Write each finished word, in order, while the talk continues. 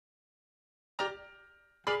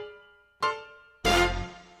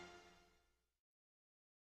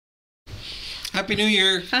Happy New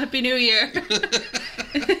Year. Happy New Year.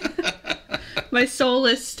 My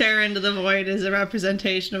soulless stare into the void is a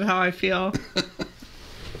representation of how I feel.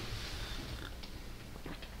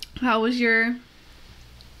 How was your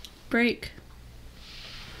break?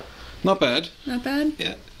 Not bad. Not bad?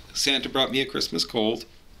 Yeah. Santa brought me a Christmas cold.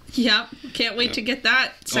 Yep. Can't wait to get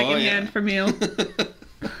that secondhand from you.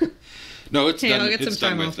 No, it's hey, done. I'll get It's some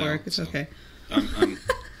time done off with work. now, It's so okay.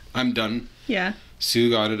 I'm done. Yeah. Sue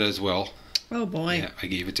got it as well. Oh boy. Yeah, I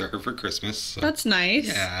gave it to her for Christmas. So. That's nice.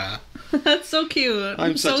 Yeah. That's so cute.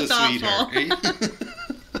 I'm such so a thoughtful. sweetheart.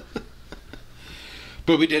 Right?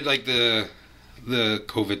 But we did like the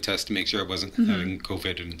COVID test to make sure I wasn't having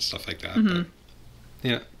COVID and stuff like that. But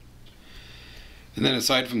yeah. And then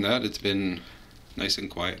aside from that, it's been nice and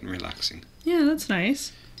quiet and relaxing. Yeah, that's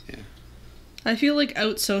nice. Yeah. I feel like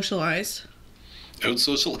out socialized. Out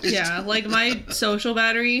socialized? Yeah, like my social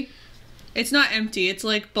battery, it's not empty, it's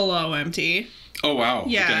like below empty. Oh wow.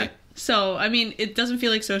 Yeah. Okay. So, I mean, it doesn't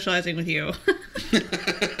feel like socializing with you.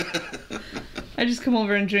 I just come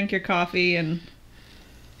over and drink your coffee and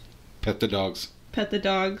Pet the dogs. pet the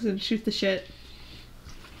dogs and shoot the shit.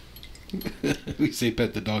 We say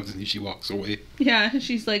pet the dogs and she walks away. Yeah,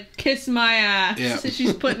 she's like, kiss my ass. Yeah.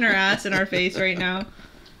 She's putting her ass in our face right now.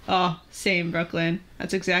 Oh, same, Brooklyn.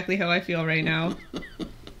 That's exactly how I feel right now.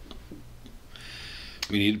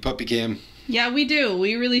 We need a puppy cam. Yeah, we do.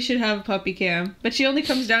 We really should have a puppy cam. But she only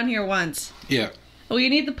comes down here once. Yeah. Oh, you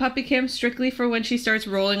need the puppy cam strictly for when she starts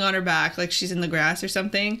rolling on her back, like she's in the grass or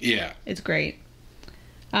something? Yeah. It's great.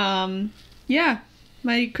 Yeah.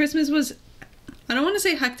 My Christmas was, I don't want to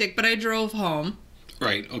say hectic, but I drove home.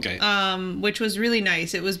 Right, okay. Which was really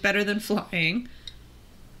nice. It was better than flying.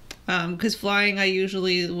 Because flying, I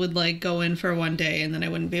usually would, like, go in for one day and then I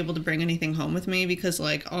wouldn't be able to bring anything home with me because,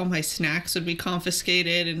 like, all my snacks would be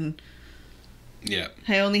confiscated and yeah.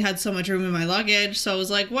 I only had so much room in my luggage. So I was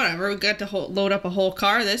like, whatever, we got to load up a whole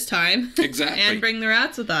car this time. Exactly. And bring the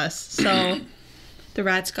rats with us. So the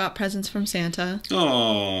rats got presents from Santa.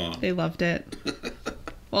 Oh. They loved it.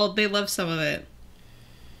 Well, they loved some of it.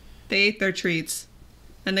 They ate their treats.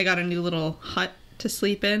 And they got a new little hut to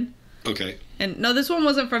sleep in. Okay. And no, this one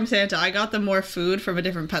wasn't from Santa. I got them more food from a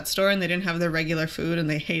different pet store and they didn't have their regular food and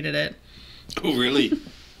they hated it. Oh, really?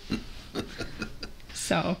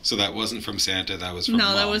 So that wasn't from Santa, that was from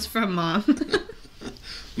Mom. No, that was from Mom.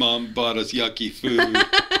 Mom bought us yucky food.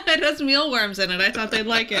 It has mealworms in it. I thought they'd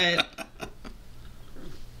like it.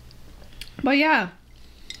 But yeah.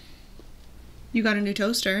 You got a new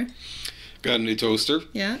toaster. Got a new toaster.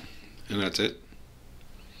 Yeah. And that's it.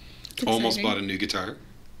 It's Almost exciting. bought a new guitar.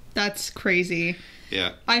 That's crazy.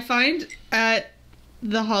 Yeah. I find at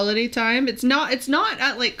the holiday time, it's not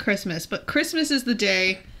at like Christmas, but Christmas is the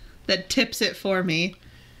day that tips it for me.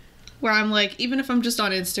 Where I'm like, even if I'm just on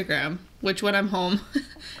Instagram, which when I'm home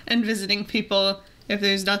and visiting people, if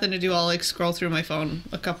there's nothing to do, I'll like scroll through my phone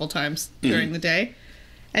a couple times during the day.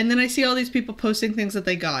 And then I see all these people posting things that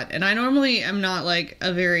they got. And I normally am not like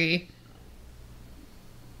a very...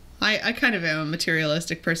 I kind of am a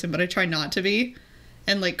materialistic person, but I try not to be.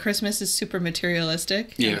 And like Christmas is super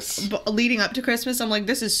materialistic. Yes. But leading up to Christmas, I'm like,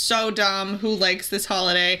 this is so dumb. Who likes this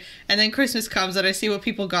holiday? And then Christmas comes and I see what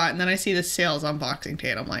people got, and then I see the sales on Boxing Day,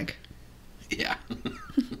 and I'm like, Yeah.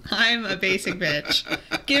 I'm a basic bitch.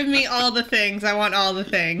 Give me all the things. I want all the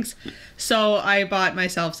things. So I bought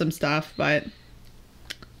myself some stuff, but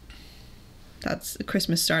that's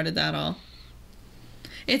Christmas started that all.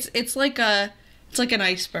 It's like an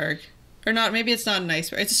iceberg. Or not, maybe it's not an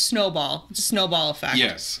iceberg. It's a snowball. It's a snowball effect.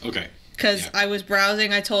 Yes, okay. Because Yeah. I was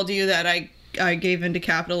browsing, I told you that I gave into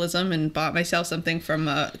capitalism and bought myself something from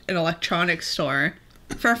an electronics store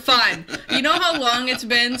for fun. You know how long it's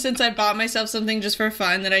been since I bought myself something just for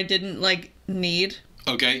fun that I didn't, like, need?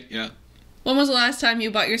 Okay, yeah. When was the last time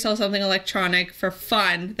you bought yourself something electronic for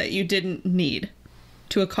fun that you didn't need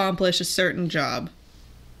to accomplish a certain job?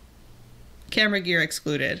 Camera gear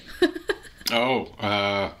excluded.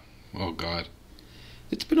 Oh God.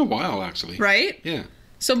 It's been a while, actually. Right? Yeah.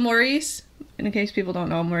 So Maurice, in case people don't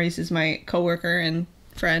know, Maurice is my coworker and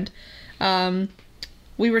friend.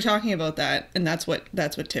 We were talking about that, and that's what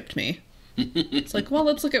tipped me. It's like, well,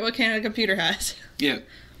 let's look at what Canada Computer has. Yeah.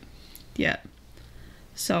 Yeah.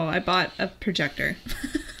 So I bought a projector.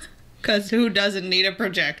 Because who doesn't need a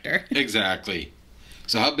projector? Exactly.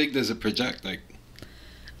 So how big does it project? Like,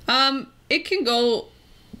 It can go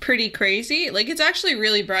pretty crazy. Like, it's actually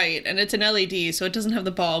really bright, and it's an LED, so it doesn't have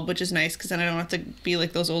the bulb, which is nice, because then I don't have to be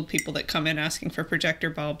like those old people that come in asking for projector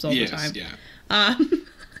bulbs all the time. Yeah.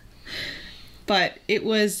 But it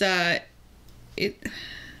was, I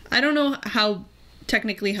don't know how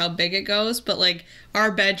technically how big it goes, but like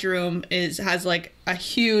our bedroom has like a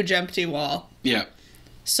huge empty wall. Yeah.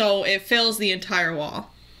 So it fills the entire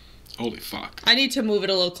wall. Holy fuck. I need to move it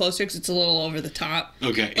a little closer because it's a little over the top.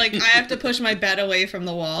 Okay. Like, I have to push my bed away from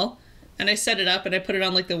the wall. And I set it up and I put it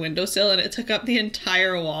on, like, the windowsill. And it took up the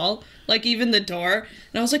entire wall. Like, even the door.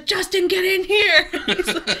 And I was like, Justin, get in here! He's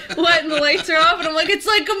like, what? And the lights are off. And I'm like, it's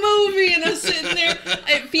like a movie. And I'm sitting there.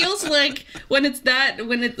 It feels like when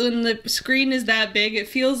the screen is that big, it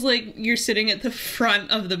feels like you're sitting at the front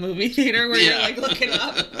of the movie theater where you're, like, looking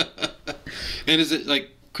up. And is it, like,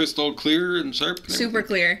 crystal clear and sharp? And super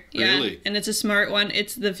clear, yeah. Really? And it's a smart one.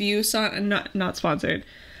 It's the not sponsored.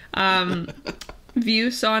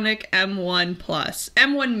 ViewSonic M1 Plus,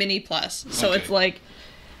 M1 Mini Plus. So It's like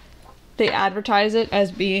they advertise it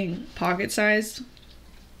as being pocket sized.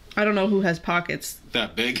 I don't know who has pockets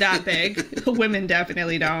that big. That big. Women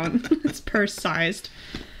definitely don't. It's purse sized.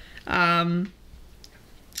 Yeah,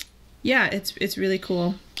 it's really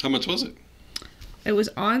cool. How much was it? It was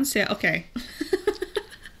on sale. Okay.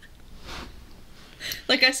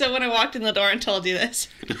 Like I said when I walked in the door and told you this.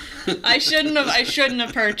 I shouldn't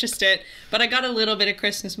have purchased it, but I got a little bit of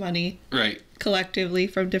Christmas money. Right. Collectively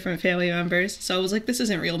from different family members. So I was like, this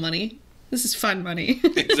isn't real money. This is fun money.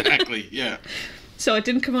 Exactly, yeah. So it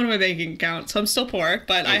didn't come out of my banking account, so I'm still poor,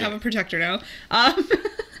 but I have a protector now.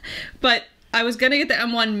 But I was gonna get the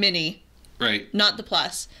M1 Mini. Right. Not the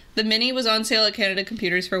Plus. The Mini was on sale at Canada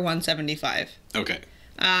Computers for $175. Okay.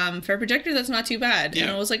 For a projector, that's not too bad. Yeah.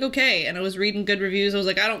 And I was like, okay. And I was reading good reviews. I was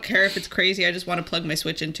like, I don't care if it's crazy. I just want to plug my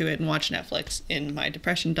Switch into it and watch Netflix in my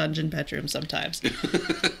depression dungeon bedroom sometimes.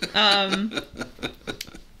 And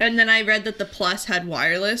then I read that the Plus had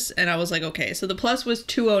wireless, and I was like, okay. So the Plus was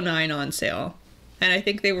 $209 on sale. And I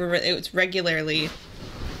think it was regularly...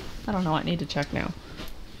 I don't know. I need to check now.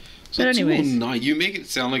 So but anyways. You make it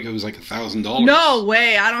sound like it was like $1,000. No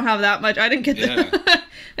way. I don't have that much. I didn't get that.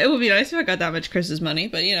 It would be nice if I got that much Chris's money,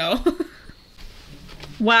 but you know.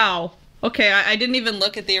 Wow. Okay, I didn't even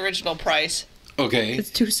look at the original price. Okay. It's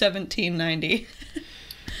 $217.90.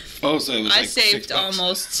 Oh, so it was I saved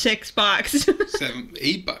almost $6.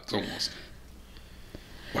 $8 almost.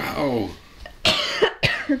 Wow.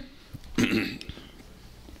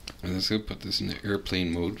 I'm just gonna put this in the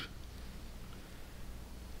airplane mode.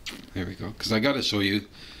 There we go. Because I got to show you.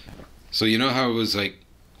 So you know how it was like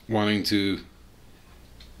wanting to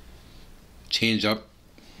change up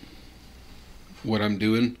what I'm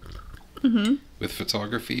doing with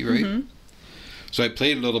photography, right? Mm-hmm. So I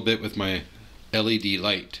played a little bit with my LED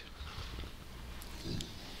light.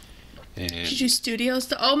 And did you studio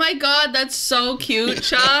stuff? Oh my god, that's so cute,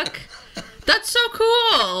 Chuck. That's so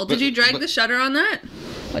cool. Did you drag the shutter on that?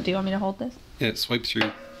 What, do you want me to hold this? Yeah, it swipes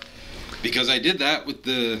through. Because I did that with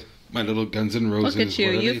my little Guns N' Roses. Look at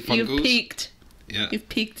you. You've peaked. Yeah. You've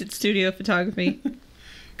peaked at studio photography.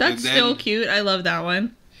 That's still cute. I love that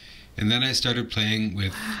one. And then I started playing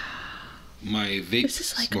with my vape This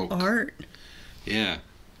is like smoke. art. Yeah.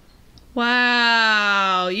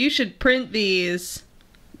 Wow. You should print these.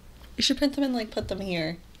 You should print them and like put them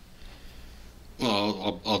here.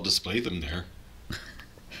 Well, I'll display them there.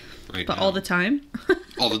 Right. But now. all the time?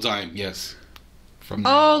 All the time, yes.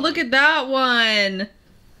 Look at that one.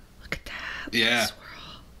 Look at that. Yeah.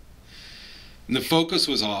 Swirl. And the focus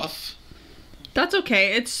was off. That's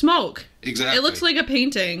okay. It's smoke. Exactly. It looks like a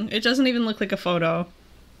painting. It doesn't even look like a photo.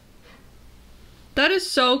 That is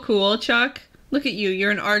so cool, Chuck. Look at you.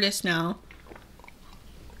 You're an artist now.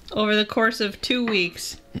 Over the course of 2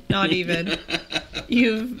 weeks, not even,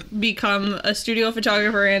 you've become a studio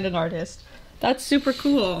photographer and an artist. That's super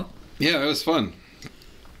cool. Yeah, it was fun.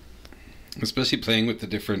 Especially playing with the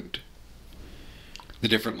different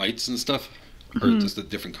lights and stuff, or just the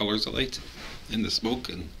different colors of light and the smoke,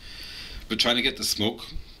 but trying to get the smoke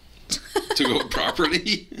to go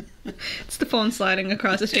properly. It's the phone sliding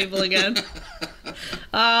across the table again.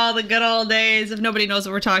 Oh, the good old days. If nobody knows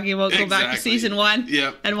what we're talking about, go back to season 1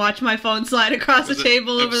 and watch my phone slide across the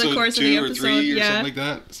table over the course of the episode. 2 or 3 or something like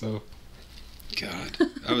that. So, God,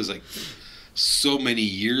 that was like so many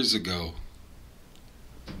years ago.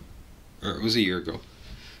 Or it was a year ago.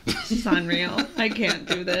 This is unreal. I can't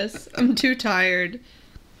do this. I'm too tired.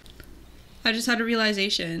 I just had a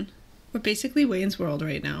realization. We're basically Wayne's World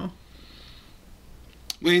right now.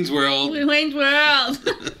 Wayne's World. Wayne's World.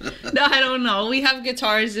 No, I don't know. We have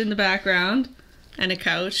guitars in the background and a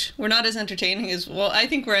couch. We're not as entertaining as... Well, I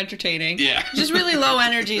think we're entertaining. Yeah. Just really low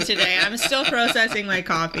energy today. I'm still processing my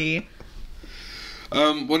coffee.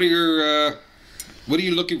 What are you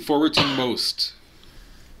looking forward to most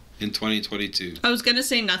in 2022? I was gonna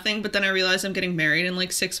say nothing, but then I realized I'm getting married in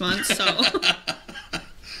like 6 months, so...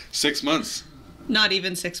 6 months? Not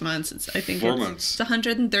even 6 months. It's, I think 4 months. It's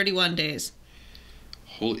 131 days.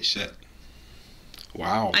 Holy shit.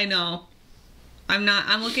 Wow. I know.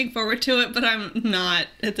 I'm looking forward to it, but I'm not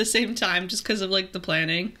at the same time just because of, like, the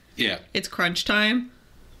planning. Yeah. It's crunch time.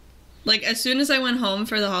 Like, as soon as I went home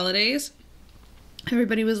for the holidays,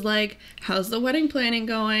 everybody was like, how's the wedding planning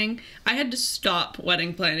going? I had to stop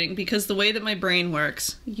wedding planning because the way that my brain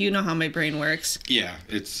works, you know how my brain works. Yeah,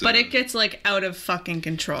 it's... But it gets, like, out of fucking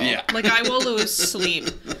control. Yeah. Like, I will lose sleep.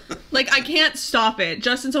 Like, I can't stop it.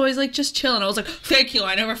 Justin's always like, just chill. And I was like, thank you.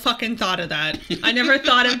 I never fucking thought of that. I never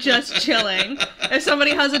thought of just chilling. If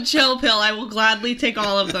somebody has a chill pill, I will gladly take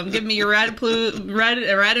all of them. Give me your red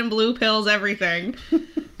and blue pills, everything.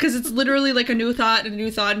 Because it's literally like a new thought, and a new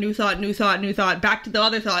thought, new thought, new thought, new thought, back to the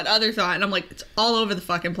other thought. And I'm like, it's all over the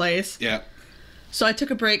fucking place. Yeah. So I took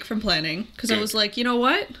a break from planning because I was like, you know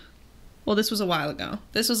what? Well, this was a while ago.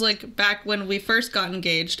 This was like back when we first got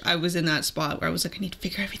engaged. I was in that spot where I was like, I need to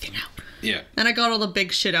figure everything out. Yeah. And I got all the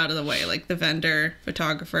big shit out of the way, like the vendor,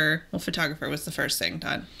 photographer. Well, photographer was the first thing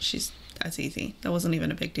done. That's easy. That wasn't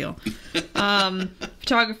even a big deal.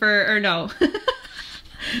 Photographer, or no.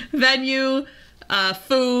 Venue,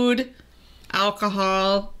 food,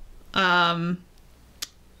 alcohol,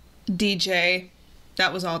 DJ.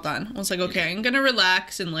 That was all done. I was like, okay, I'm gonna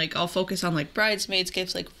relax and like I'll focus on like bridesmaids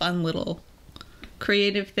gifts, like fun little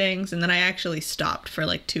creative things. And then I actually stopped for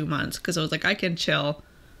like 2 months because I was like, I can chill.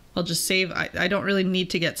 I'll just save. I don't really need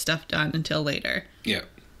to get stuff done until later. Yeah.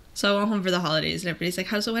 So I went home for the holidays and everybody's like,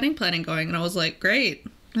 how's the wedding planning going? And I was like, great.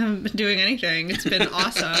 I haven't been doing anything. It's been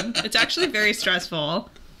awesome. It's actually very stressful.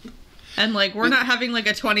 And like, we're not having like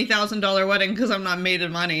a $20,000 wedding because I'm not made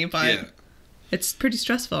of money, but it's pretty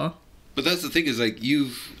stressful. But that's the thing is like,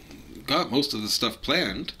 you've got most of the stuff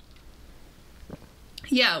planned.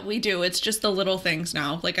 Yeah, we do. It's just the little things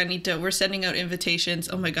now. Like we're sending out invitations.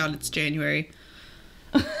 Oh my God, it's January.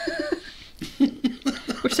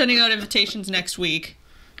 We're sending out invitations next week.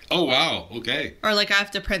 Oh, wow. Okay. Or like I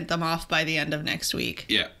have to print them off by the end of next week.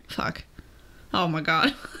 Yeah. Fuck. Oh my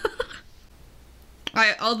God.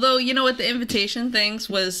 Although, you know what, the invitation things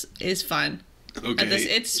is fun. Okay.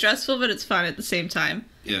 It's stressful, but it's fun at the same time.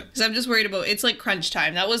 Yeah. Because I'm just worried about, it's like crunch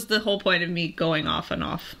time. That was the whole point of me going off and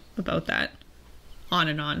off about that. On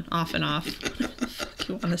and on, off and off. What the fuck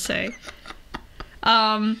you want to say?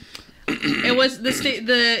 It was,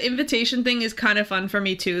 the invitation thing is kind of fun for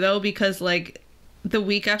me too, though, because like the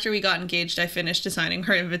week after we got engaged, I finished designing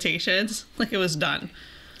her invitations. Like it was done.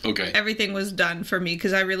 Okay. Everything was done for me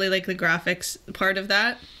because I really like the graphics part of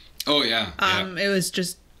that. Oh, yeah. It was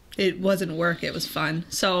just, it wasn't work, it was fun.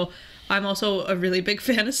 So I'm also a really big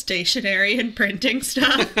fan of stationery and printing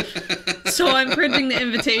stuff. So I'm printing the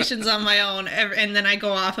invitations on my own, and then I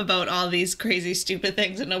go off about all these crazy stupid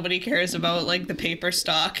things that nobody cares about, like the paper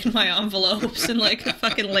stock and my envelopes and like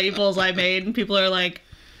fucking labels I made, and people are like...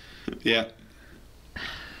 Yeah.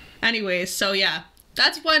 Anyways, so yeah.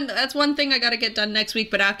 That's one thing I gotta get done next week,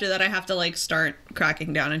 but after that I have to like start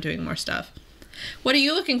cracking down and doing more stuff. What are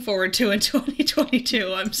you looking forward to in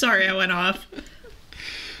 2022? I'm sorry I went off.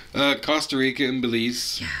 Costa Rica and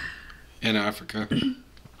Belize and Africa.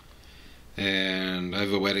 And I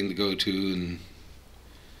have a wedding to go to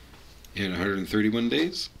in 131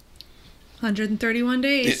 days. 131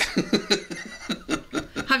 days? Yeah.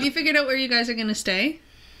 Have you figured out where you guys are going to stay?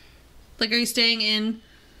 Like, are you staying in...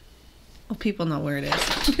 Oh, people know where it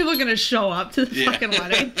is. People are going to show up to the fucking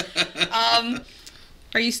wedding.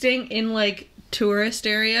 Are you staying in, like, tourist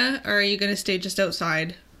area? Or are you going to stay just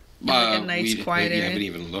outside? Like a nice, quiet area? We haven't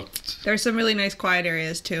even looked. There's some really nice quiet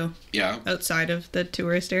areas, too. Yeah. Outside of the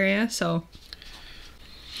tourist area, so...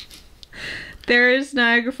 There's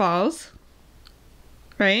Niagara Falls.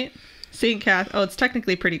 Right? Oh, it's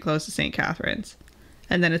technically pretty close to St. Catharines.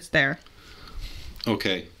 And then it's there.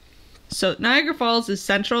 Okay. So Niagara Falls is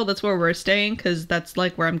central. That's where we're staying because that's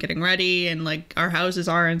like where I'm getting ready and like our houses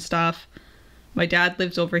are and stuff. My dad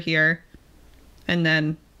lives over here. And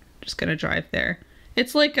then just gonna drive there.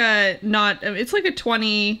 It's like it's like a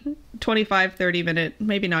 20, 25, 30 minute,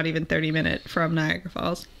 maybe not even 30 minute from Niagara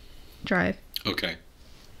Falls drive. Okay.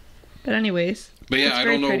 But anyways. But yeah, I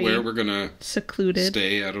don't know where we're gonna secluded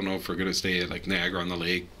stay. I don't know if we're gonna stay at like Niagara on the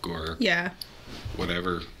Lake or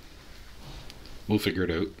whatever. We'll figure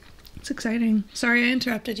it out. It's exciting. Sorry I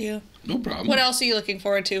interrupted you. No problem. What else are you looking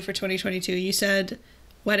forward to for 2022? You said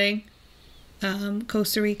wedding,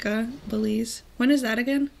 Costa Rica, Belize. When is that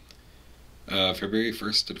again? February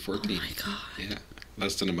 1st to the 14th. Oh my God. Yeah.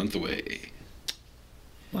 Less than a month away.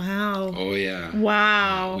 Wow. Oh yeah.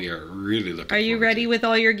 Wow. Yeah, we are really looking Are you ready with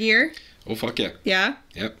all your gear? Oh fuck yeah. Yeah?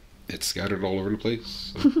 Yep. It's scattered all over the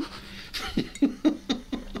place. So.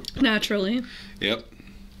 Naturally. Yep.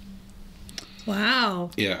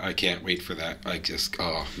 Wow. Yeah, I can't wait for that. I just,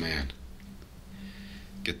 oh man.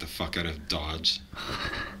 Get the fuck out of Dodge.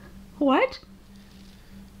 What?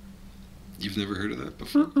 You've never heard of that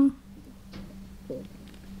before? Mm-mm.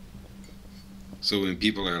 So when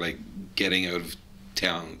people are like getting out of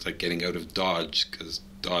town, it's like getting out of Dodge, because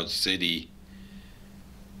Dodge City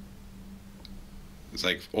is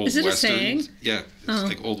like old Is it westerns. a saying? Yeah, it's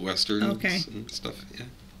like old westerns and stuff. Yeah.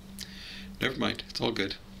 Never mind. It's all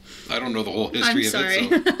good. I don't know the whole history of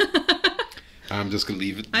it, so I'm just gonna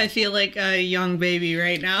leave it. I feel like a young baby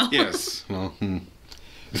right now. Yes. Well.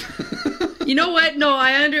 You know what? No,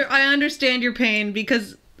 I understand your pain,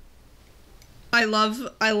 because I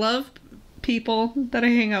love people that I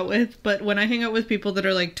hang out with, but when I hang out with people that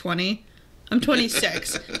are like 20, I'm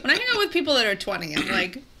 26. When I hang out with people that are 20, I'm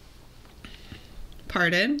like,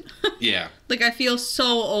 pardon? Yeah. Like, I feel so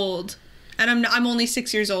old. And I'm only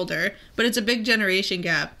 6 years older, but it's a big generation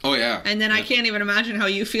gap. Oh, yeah. And then I can't even imagine how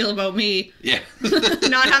you feel about me. Yeah.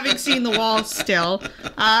 Not having seen The Wall still.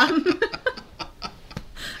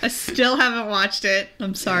 I still haven't watched it.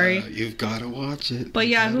 I'm sorry. You've got to watch it. But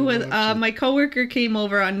yeah, my coworker came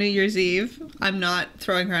over on New Year's Eve. I'm not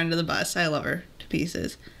throwing her under the bus. I love her to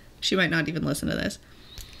pieces. She might not even listen to this.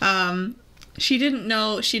 She didn't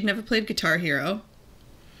know, she'd never played Guitar Hero.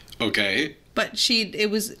 Okay. But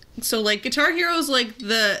Guitar Hero is like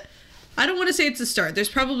I don't want to say it's the start. There's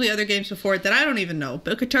probably other games before it that I don't even know.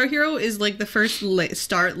 But Guitar Hero is like the first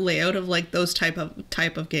start layout of like those type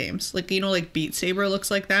of games. Like, you know, like Beat Saber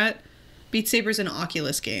looks like that. Beat Saber's an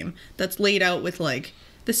Oculus game that's laid out with like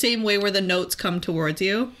the same way where the notes come towards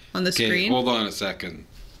you on the screen. Hold on a second.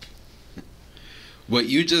 What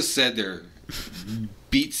you just said there,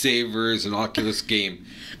 Beat Saber is an Oculus game.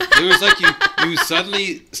 It was like you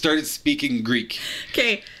suddenly started speaking Greek.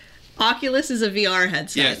 Okay. Oculus is a VR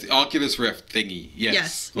headset. Yes, the Oculus Rift thingy.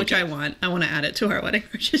 Yes. Which I want. I want to add it to our wedding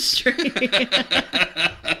registry.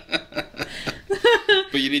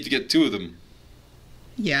 But you need to get 2 of them.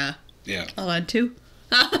 Yeah. Yeah. I'll add 2.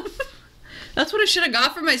 That's what I should have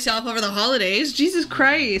got for myself over the holidays. Jesus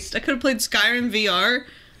Christ. I could have played Skyrim VR.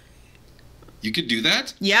 You could do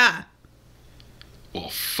that? Yeah. Well,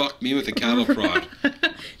 fuck me with a cattle prod.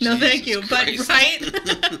 No, thank you. Christ.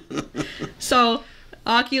 But, right? So,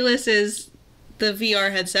 Oculus is the VR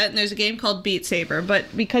headset, and there's a game called Beat Saber, but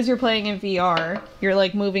because you're playing in VR, you're,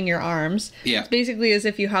 like, moving your arms. Yeah. It's basically as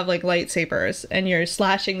if you have, like, lightsabers, and you're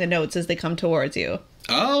slashing the notes as they come towards you.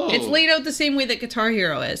 Oh. It's laid out the same way that Guitar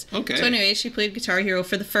Hero is. Okay. So anyway, she played Guitar Hero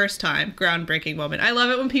for the first time. Groundbreaking moment. I love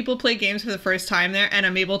it when people play games for the first time there, and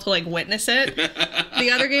I'm able to, like, witness it. The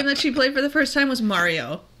other game that she played for the first time was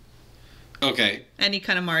Mario. Okay. Any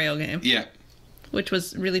kind of Mario game. Yeah. Which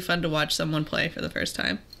was really fun to watch someone play for the first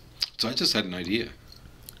time. So I just had an idea.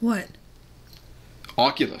 What?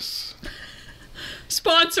 Oculus.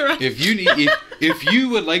 Sponsor us. If you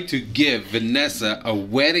would like to give Vanessa a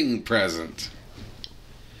wedding present.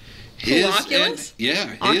 Oculus?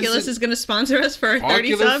 Oculus is going to sponsor us for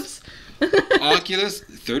 30 subs. Oculus,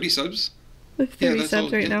 30 subs? 30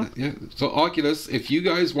 subs right now. Yeah. So Oculus, if you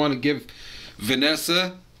guys want to give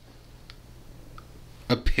Vanessa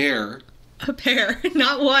a pair. A pair.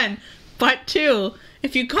 Not 1, but 2.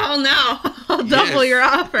 If you call now, I'll double your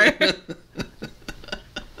offer.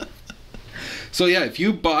 So yeah, if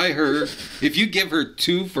you give her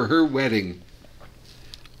 2 for her wedding,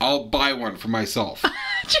 I'll buy 1 for myself.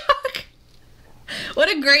 Chuck! What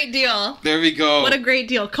a great deal. There we go. What a great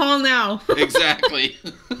deal. Call now. Exactly.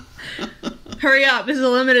 Hurry up. This is a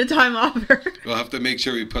limited time offer. We'll have to make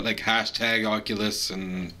sure we put like hashtag Oculus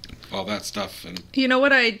and all that stuff. And you know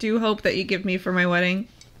what I do hope that you give me for my wedding?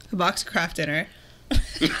 A box of craft dinner.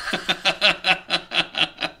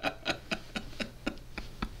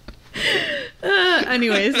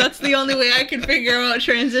 Anyways, that's the only way I can figure out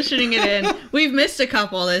transitioning it in. We've missed a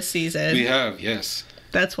couple this season. We have, yes.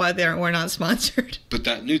 That's why we're not sponsored. But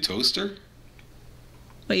that new toaster?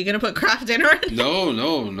 What, you gonna put craft dinner in?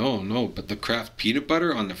 No. But the craft peanut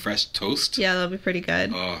butter on the fresh toast? Yeah, that'll be pretty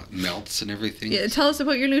good. Melts and everything. Yeah, tell us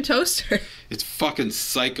about your new toaster. It's fucking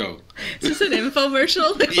psycho. Is this an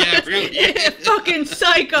infomercial? Yeah, really. Fucking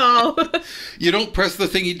psycho. You don't press the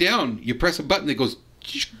thingy down. You press a button that goes...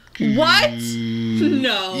 What?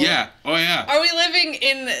 No. Yeah. Oh, yeah. Are we living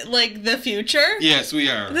in, like, the future? Yes, we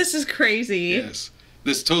are. This is crazy. Yes.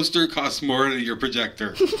 This toaster costs more than your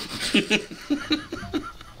projector.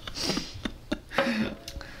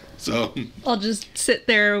 So... I'll just sit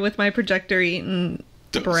there with my projector eating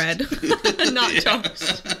toast. Bread. Not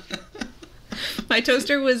toast. My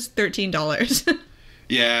toaster was $13.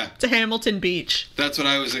 Yeah. It's a Hamilton Beach. That's what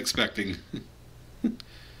I was expecting.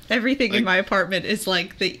 Everything in my apartment is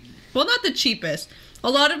like well, not the cheapest. A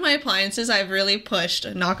lot of my appliances I've really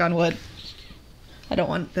pushed, knock on wood. I don't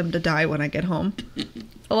want them to die when I get home.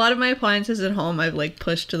 A lot of my appliances at home I've like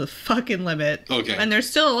pushed to the fucking limit. Okay. And they're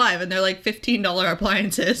still alive, and they're like $15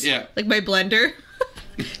 appliances. Yeah. Like my blender.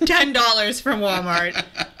 $10 from Walmart.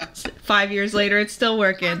 5 years later, it's still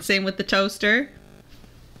working. Same with the toaster.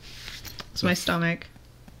 It's my stomach.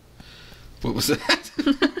 What was that?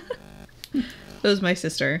 It was my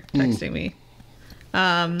sister texting me.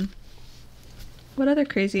 What other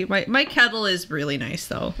crazy... My kettle is really nice,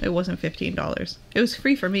 though. It wasn't $15. It was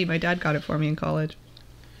free for me. My dad got it for me in college.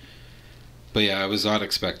 But yeah, I was not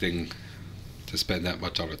expecting to spend that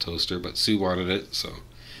much on a toaster, but Sue wanted it, so...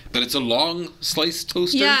 But it's a long slice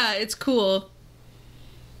toaster? Yeah, it's cool.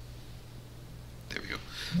 There we go.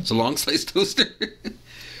 It's a long slice toaster.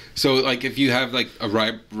 So, like, if you have, like, a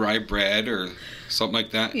rye bread or something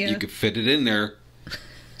like that, you could fit it in there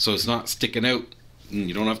so it's not sticking out. And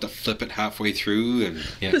you don't have to flip it halfway through. And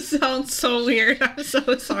yeah. This sounds so weird. I'm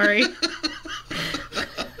so sorry.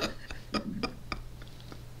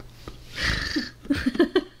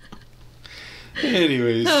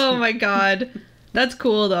 Anyways. Oh, my God. That's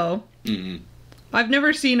cool, though. Mm-hmm. I've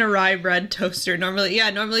never seen a rye bread toaster. Normally you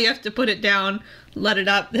have to put it down, let it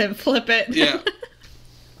up, then flip it. Yeah.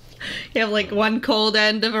 You have like one cold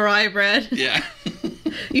end of a rye bread. Yeah.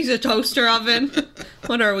 Use a toaster oven.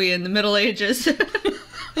 What are we in the Middle Ages?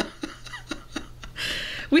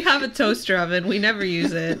 We have a toaster oven. We never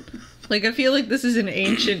use it. Like, I feel like this is an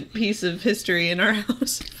ancient piece of history in our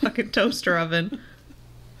house. Fucking toaster oven.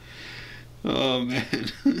 Oh, man.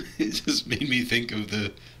 It just made me think of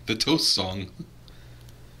the Toast song.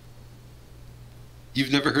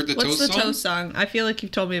 You've never heard the Toast song? What's the Toast song? I feel like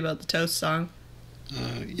you've told me about the Toast song.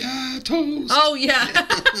 Yeah, toast. Oh, yeah.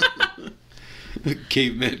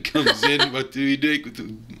 Caveman comes in. What do you do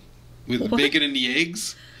with the bacon and the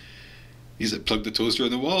eggs? He said, plug the toaster on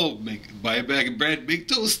the wall, buy a bag of bread, make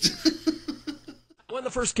toast. When the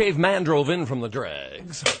first caveman drove in from the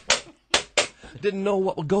dregs, didn't know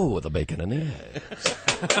what would go with the bacon and the eggs.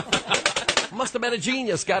 Must have been a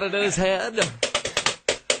genius, got it in his head.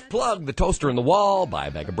 Plug the toaster in the wall, buy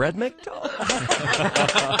a bag of bread, make toast.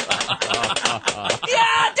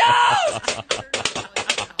 Yeah, toast!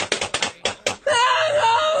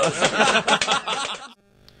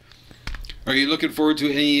 Are you looking forward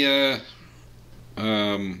to any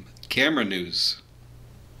camera news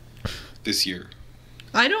this year?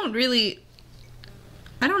 I don't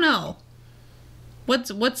know.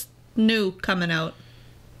 What's new coming out?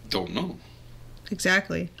 Don't know.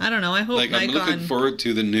 Exactly. I don't know. I hope I'm Nikon... looking forward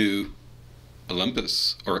to the new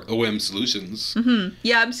Olympus or OM Solutions. Mm-hmm.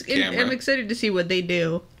 Yeah, I'm excited to see what they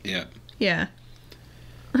do. Yeah. Yeah.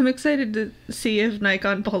 I'm excited to see if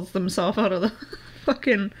Nikon pulls themselves out of the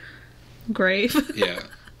fucking grave. Yeah.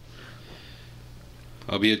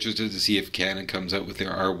 I'll be interested to see if Canon comes out with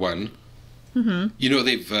their R1. Mm-hmm. You know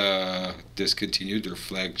they've discontinued their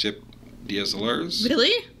flagship DSLRs.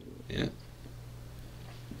 Really? Yeah.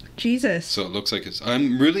 Jesus. So it looks like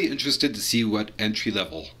I'm really interested to see what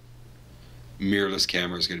entry-level mirrorless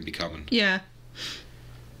camera is going to be coming. Yeah.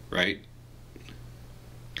 Right?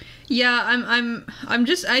 Yeah,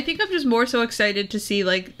 I think I'm just more so excited to see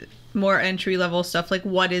like more entry-level stuff, like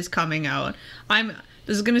what is coming out.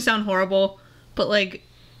 This is going to sound horrible, but like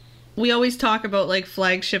we always talk about like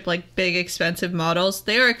flagship, like big expensive models.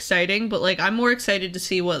 They are exciting, but like I'm more excited to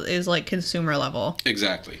see what is like consumer level.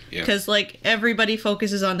 Exactly. Yeah. Because like everybody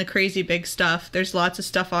focuses on the crazy big stuff. There's lots of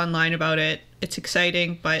stuff online about it. It's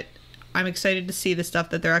exciting, but I'm excited to see the stuff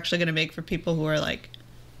that they're actually going to make for people who are like,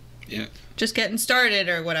 yeah, just getting started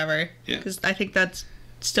or whatever. Yeah. Because I think that's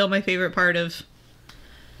still my favorite part of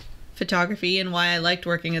photography and why I liked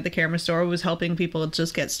working at the camera store was helping people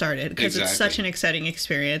just get started, because it's such an exciting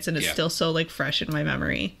experience and it's still so like fresh in my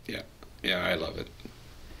memory. Yeah. Yeah, I love it.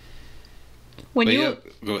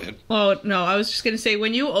 Go ahead. Oh, no, I was just going to say,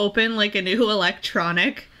 when you open like a new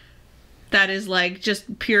electronic, that is like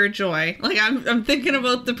just pure joy. Like I'm thinking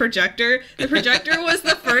about the projector. The projector was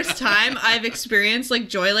the first time I've experienced like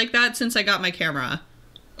joy like that since I got my camera.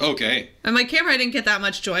 Okay. And my camera, I didn't get that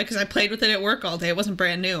much joy because I played with it at work all day. It wasn't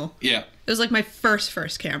brand new. Yeah. It was like my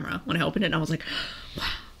first camera when I opened it, and I was like, wow,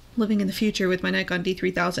 living in the future with my Nikon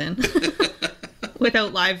D3000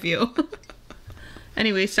 without live view.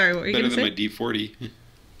 Anyway, sorry, what were you going to say? Better than my D40.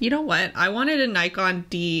 You know what? I wanted a Nikon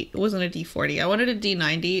it wasn't a D40. I wanted a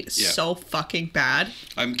D90 so fucking bad.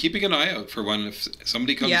 I'm keeping an eye out for one. If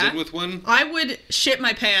somebody comes in with one, I would shit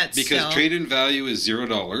my pants. Because trade-in value is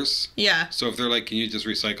 $0. Yeah. So if they're like, can you just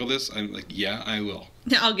recycle this? I'm like, yeah, I will.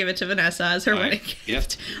 I'll give it to Vanessa as her wedding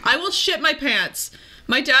gift. I will shit my pants.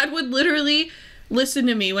 My dad would literally listen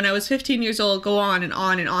to me when I was 15 years old, go on and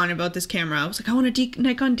on and on about this camera. I was like, I want a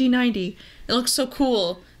Nikon D90. It looks so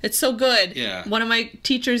cool. It's so good. Yeah. One of my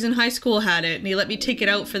teachers in high school had it, and he let me take it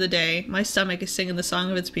out for the day. My stomach is singing the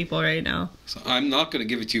song of its people right now. So I'm not going to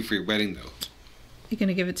give it to you for your wedding, though. You're going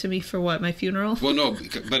to give it to me for what, my funeral? Well, no,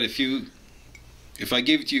 but if I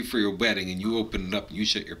gave it to you for your wedding and you open it up and you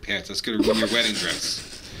shit your pants, that's going to ruin your wedding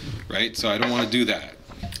dress, right? So I don't want to do that.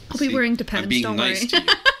 I'll be wearing Depends, I'm being don't nice worry.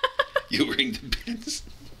 to you. You're wearing Depends.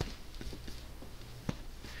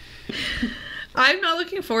 I'm not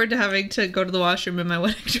looking forward to having to go to the washroom in my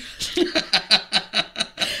wedding dress.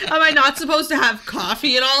 Am I not supposed to have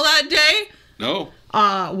coffee and all that day? No.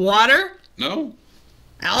 Water? No.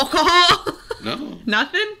 Alcohol? No.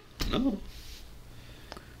 Nothing? No.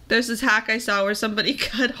 There's this hack I saw where somebody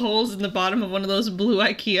cut holes in the bottom of one of those blue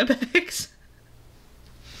IKEA bags.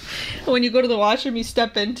 When you go to the washroom, you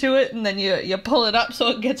step into it, and then you pull it up so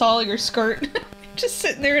it gets all of your skirt. Just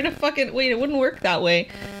sitting there in a fucking... Wait, it wouldn't work that way.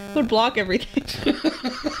 It would block everything.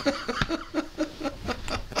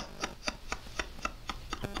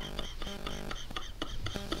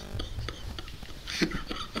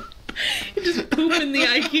 You just poop in the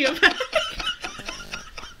IKEA bag.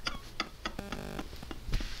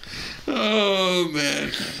 Oh,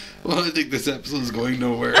 man. Well, I think this episode is going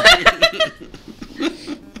nowhere.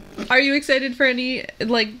 Are you excited for any,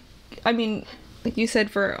 like you said,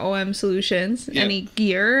 for OM Solutions? Yeah. Any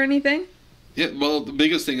gear or anything? Yeah, well, the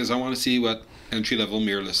biggest thing is I want to see what entry-level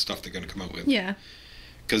mirrorless stuff they're going to come out with. Yeah.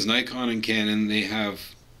 Because Nikon and Canon, they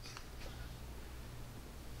have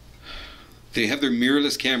their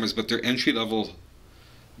mirrorless cameras, but their entry-level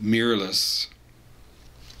mirrorless...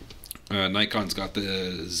 Nikon's got the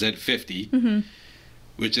Z50,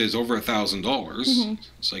 which is over $1,000.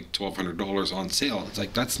 It's like $1,200 on sale. It's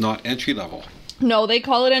like, that's not entry level. No, they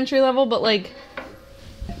call it entry level, but like,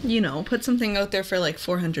 put something out there for like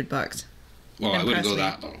 $400. Well, I wouldn't go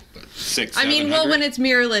that low, but $600-700. When it's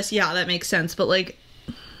mirrorless, yeah, that makes sense. But like,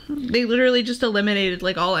 they literally just eliminated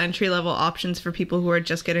like all entry level options for people who are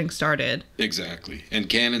just getting started. Exactly, and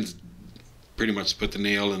Canon's pretty much put the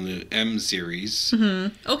nail in the M series.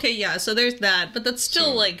 Okay, yeah, so there's that, but that's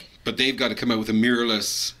still like... But they've got to come out with a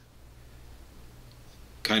mirrorless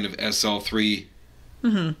kind of SL3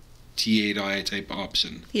 T8i type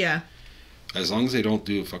option. Yeah. As long as they don't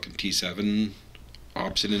do a fucking T7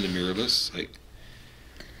 option in the mirrorless, like,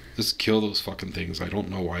 just kill those fucking things. I don't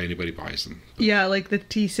know why anybody buys them. Yeah, like the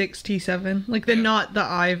T6, T7. Like not the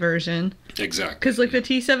I version. Exactly. Because like the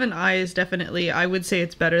T7i is definitely, I would say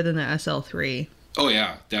it's better than the SL3. Oh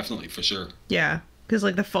yeah, definitely, for sure. Yeah. Because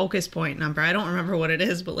like the focus point number, I don't remember what it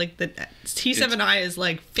is, but like the T7i is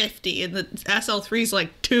like 50 and the SL3 is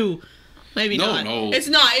like 2. Maybe not. No. It's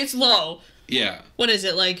not. It's low. Yeah. What is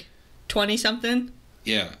it, like 20 something?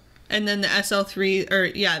 Yeah. And then the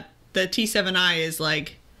SL3, the T7i is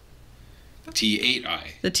like...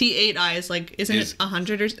 T8i. The T8i is like, isn't it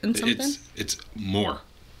 100 or something? It's more.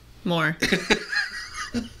 More.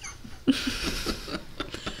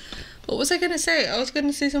 What was I going to say? I was going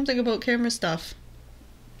to say something about camera stuff.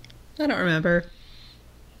 I don't remember.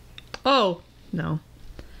 Oh, no.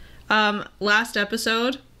 Last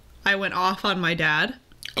episode, I went off on my dad.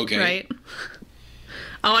 Okay. Right?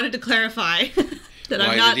 I wanted to clarify that Why,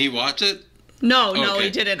 I'm not... did he watch it? No, Okay.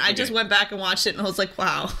 he didn't. I just went back and watched it and I was like,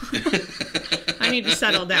 wow. I need to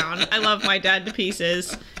settle down. I love my dad to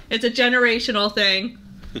pieces. It's a generational thing.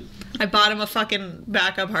 I bought him a fucking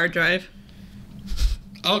backup hard drive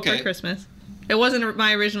Okay. for Christmas. It wasn't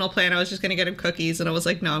my original plan. I was just going to get him cookies and I was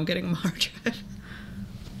like, no, I'm getting him a hard drive.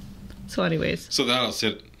 So anyways. So that'll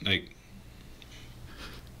sit, like,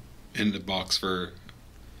 in the box for...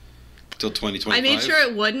 till 2025? I made sure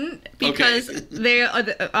it wouldn't because they,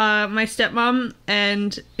 my stepmom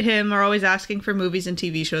and him are always asking for movies and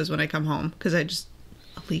TV shows when I come home because I just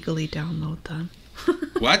illegally download them.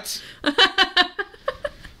 What?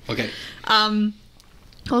 Okay.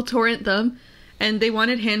 I'll torrent them, and they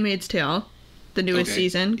wanted *Handmaid's Tale*, the newest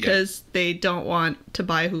season, because they don't want to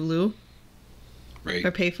buy Hulu Right.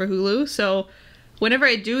 or pay for Hulu. So whenever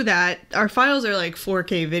I do that, our files are like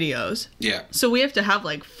 4K videos. Yeah. So we have to have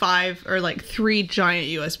like 5 or like 3 giant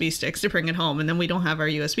USB sticks to bring it home, and then we don't have our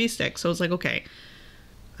USB sticks. So it's like, okay,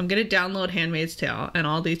 I'm going to download *Handmaid's Tale* and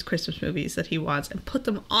all these Christmas movies that he wants and put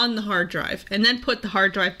them on the hard drive, and then put the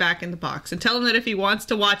hard drive back in the box and tell him that if he wants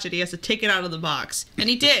to watch it, he has to take it out of the box. And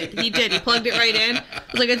he did. He plugged it right in. I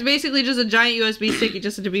was like, it's basically just a giant USB stick. You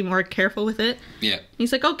just have to be more careful with it. Yeah.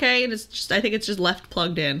 He's like, okay. And it's just, I think it's just left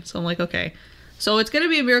plugged in. So I'm like, okay. So it's going to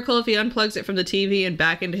be a miracle if he unplugs it from the TV and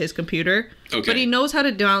back into his computer. Okay. But he knows how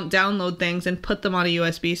to download things and put them on a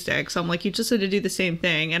USB stick. So I'm like, you just had to do the same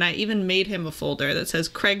thing. And I even made him a folder that says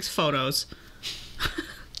Craig's photos.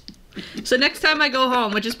 So next time I go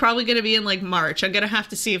home, which is probably going to be in like March, I'm going to have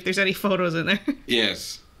to see if there's any photos in there.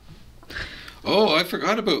 Yes. Oh, I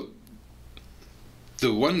forgot about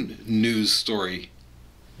the one news story.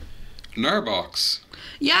 Gnarbox.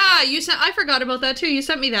 Yeah, I forgot about that too. You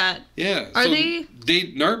sent me that. Yeah. Are so they?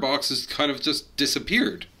 Gnarbox has kind of just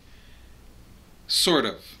disappeared. Sort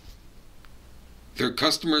of. Their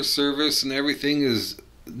customer service and everything is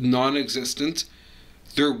non-existent.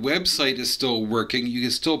 Their website is still working. You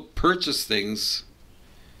can still purchase things.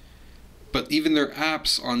 But even their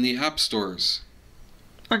apps on the app stores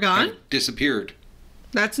Are gone? have disappeared.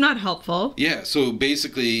 That's not helpful. Yeah, so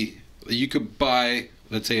basically you could buy,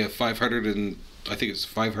 let's say, a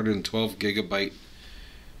 512 gigabyte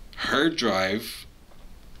hard drive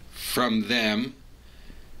from them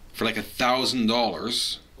for like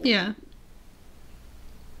 $1,000. Yeah.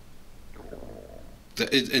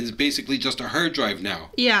 It's basically just a hard drive now.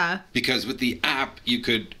 Yeah. Because with the app, you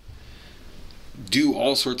could do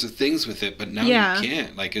all sorts of things with it, but now Yeah. you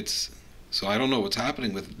can't. Like, it's... So I don't know what's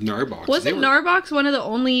happening with Gnarbox. Wasn't Gnarbox one of the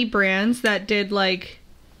only brands that did, like,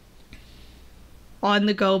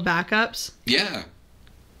 on-the-go backups? Yeah.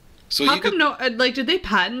 So How come did they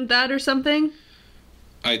patent that or something?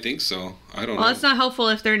 I think so. I don't know. Well, that's not helpful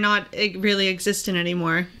if they're not really existent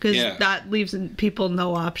anymore, because Yeah. that leaves people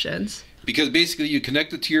no options. Because basically you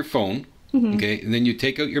connect it to your phone, okay, and then you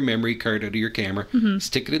take out your memory card out of your camera,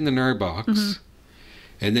 stick it in the Gnarbox,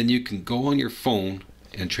 and then you can go on your phone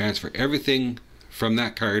and transfer everything from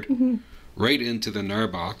that card right into the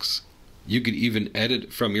Gnarbox. You could even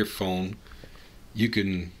edit from your phone. You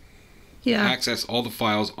can access all the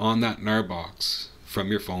files on that Gnarbox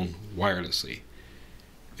from your phone wirelessly.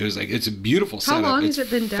 It's a beautiful setup. How long it's has it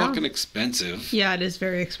been down? fucking expensive. Yeah, it is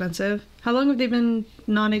very expensive. How long have they been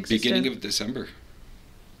non-existent? Beginning of December.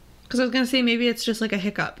 Because I was going to say maybe it's just like a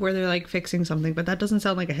hiccup where they're like fixing something, but that doesn't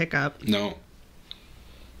sound like a hiccup. No.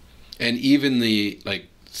 And even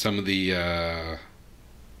some of the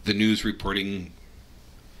news reporting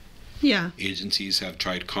agencies have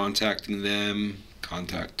tried contacting them,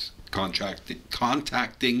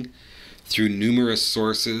 contacting through numerous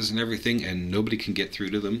sources and everything, and nobody can get through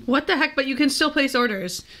to them. What the heck? But you can still place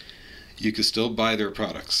orders. You can still buy their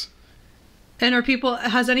products. And are people,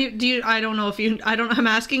 I'm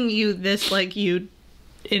asking you this like you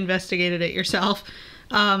investigated it yourself.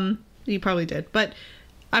 You probably did. But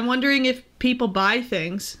I'm wondering if people buy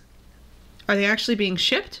things, are they actually being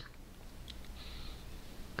shipped?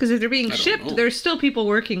 Because if they're being shipped, there's still people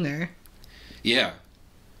working there. Yeah.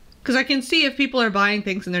 Because I can see if people are buying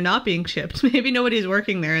things and they're not being shipped. Maybe nobody's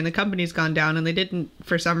working there and the company's gone down and they didn't,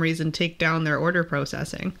 for some reason, take down their order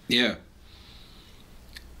processing. Yeah.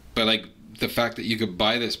 But like the fact that you could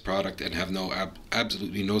buy this product and have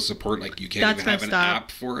absolutely no support, like you can't even have an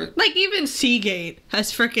app for it. Like even Seagate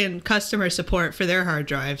has frickin' customer support for their hard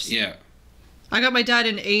drives. Yeah. I got my dad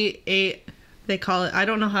an they call it, I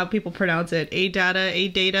don't know how people pronounce it,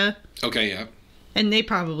 A-Data. Okay, yeah. And they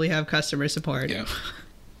probably have customer support. Yeah.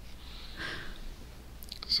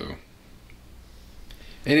 So,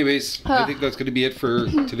 anyways, I think that's going to be it for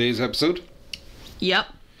today's episode. Yep.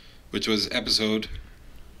 Which was episode...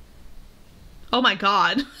 Oh my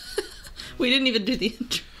god. We didn't even do the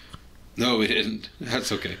intro. No, we didn't.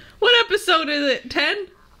 That's okay. What episode is it? 10?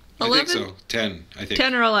 11? I think so. 10, I think.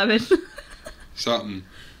 10 or 11. Something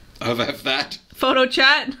of that. Photo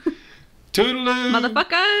chat. Toodaloo!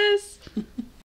 Motherfuckers!